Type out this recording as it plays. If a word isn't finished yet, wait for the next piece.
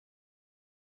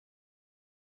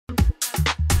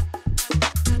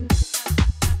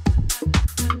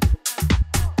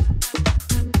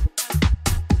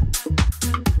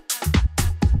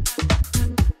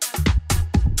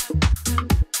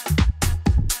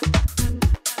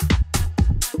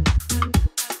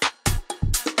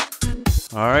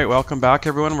All right, welcome back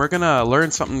everyone. We're gonna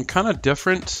learn something kind of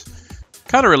different,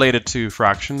 kind of related to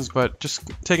fractions, but just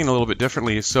taking it a little bit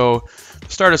differently. So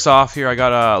to start us off here, I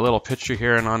got a little picture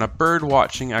here, and on a bird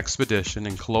watching expedition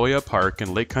in Kaloya Park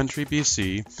in Lake Country,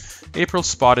 BC, April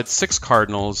spotted 6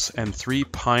 cardinals and 3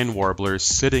 pine warblers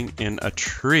sitting in a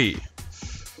tree.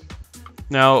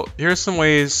 Now, here's some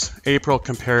ways April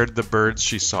compared the birds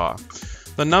she saw.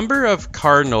 The number of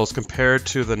cardinals compared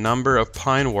to the number of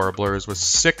pine warblers was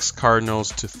 6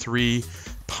 cardinals to 3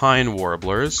 pine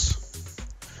warblers.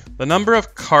 The number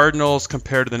of cardinals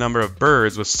compared to the number of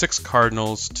birds was 6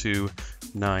 cardinals to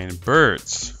 9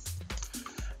 birds.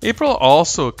 April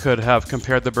also could have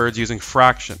compared the birds using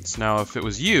fractions. Now, if it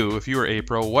was you, if you were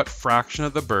April, what fraction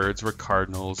of the birds were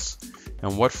cardinals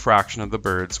and what fraction of the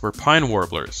birds were pine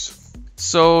warblers?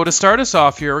 So to start us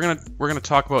off here, we're gonna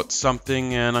talk about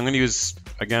something, and I'm gonna use,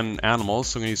 again, animals.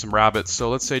 So I'm gonna use some rabbits. So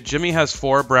let's say Jimmy has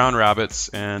 4 brown rabbits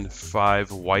and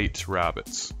 5 white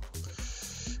rabbits.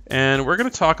 And we're gonna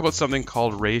talk about something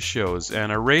called ratios.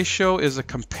 And a ratio is a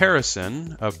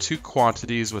comparison of 2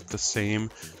 quantities with the same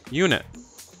unit.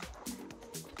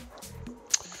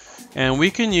 And we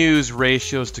can use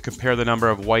ratios to compare the number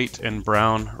of white and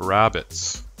brown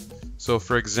rabbits. So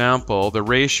for example, the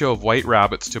ratio of white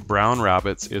rabbits to brown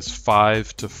rabbits is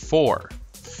 5 to 4.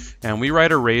 And we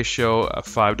write a ratio of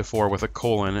 5 to 4 with a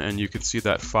colon, and you can see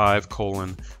that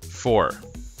 5:4.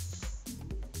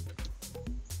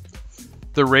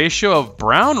 The ratio of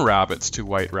brown rabbits to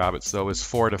white rabbits, though, is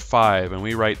 4 to 5, and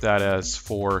we write that as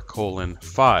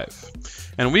 4:5.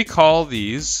 And we call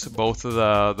these, both of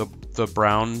the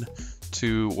brown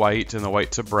to white and the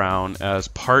white to brown, as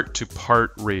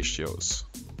part-to-part ratios.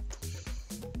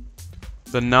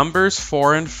 The numbers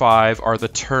 4 and 5 are the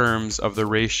terms of the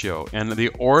ratio, and the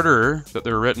order that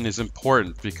they're written is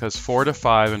important because 4 to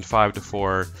 5 and 5 to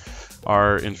 4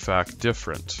 are in fact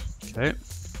different. Okay.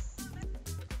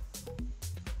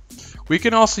 We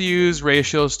can also use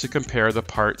ratios to compare the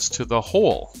parts to the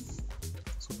whole.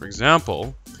 So for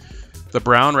example, the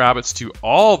brown rabbits to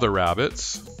all the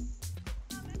rabbits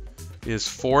is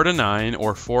 4 to 9,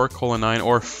 or 4:9,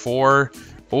 or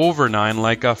 4/9,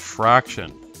 like a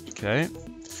fraction. Okay,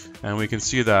 and we can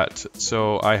see that.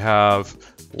 So I have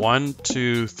 1,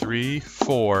 2, 3,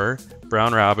 4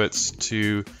 brown rabbits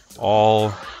to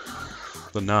all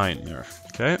the 9 there.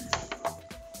 Okay,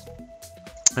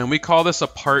 and we call this a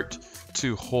part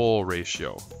to whole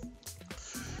ratio.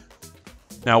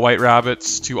 Now white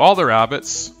rabbits to all the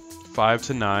rabbits, 5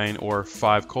 to 9, or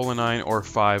 5:9, or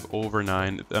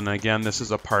 5/9, and again this is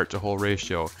a part to whole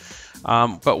ratio.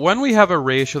 But when we have a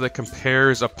ratio that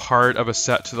compares a part of a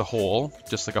set to the whole,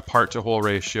 just like a part to whole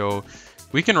ratio,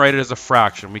 we can write it as a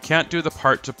fraction. We can't do the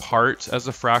part to part as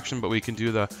a fraction, but we can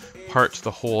do the part to the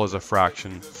whole as a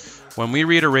fraction. When we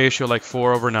read a ratio like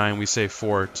 4/9, we say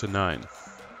 4 to 9.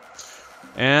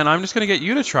 And I'm just going to get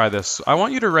you to try this. I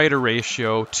want you to write a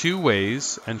ratio 2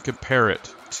 ways and compare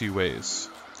it 2 ways.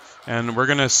 And we're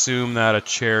going to assume that a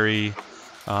cherry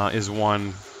is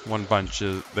one bunch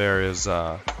there is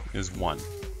 1.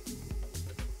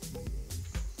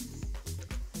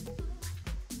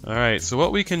 All right, so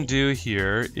what we can do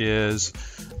here is,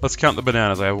 let's count the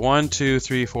bananas. I have 1, 2,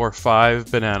 3, 4, 5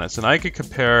 bananas, and I could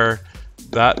compare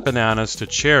that bananas to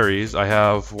cherries. I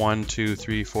have 1, 2,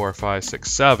 3, 4, 5, 6,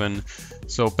 7.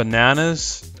 So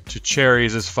bananas to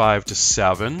cherries is 5 to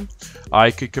 7.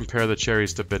 I could compare the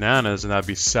cherries to bananas, and that'd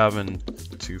be 7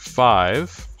 to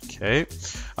 5. Okay.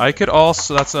 I could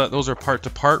also, those are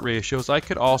part-to-part ratios. I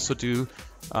could also do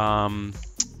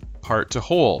part to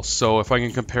whole. So if I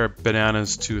can compare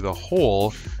bananas to the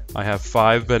whole, I have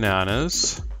 5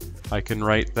 bananas. I can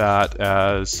write that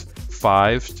as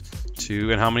 5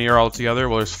 to, and how many are all together?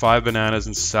 Well, there's 5 bananas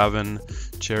and 7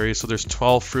 cherries, so there's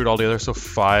 12 fruit altogether, so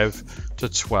 5 to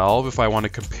 12. If I want to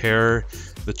compare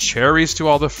the cherries to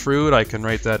all the fruit, I can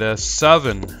write that as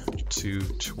 7 to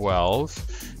 12.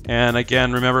 And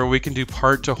again, remember, we can do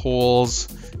part to wholes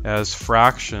as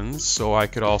fractions, so I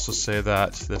could also say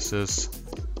that this is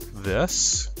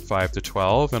this, 5 to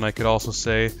 12, and I could also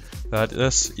say that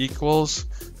this equals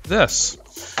this.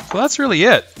 So that's really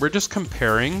it. We're just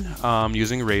comparing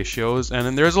using ratios, and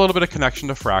then there's a little bit of connection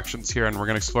to fractions here, and we're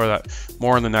going to explore that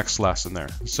more in the next lesson there.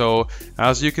 So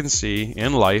as you can see,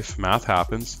 in life, math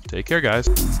happens. Take care, guys.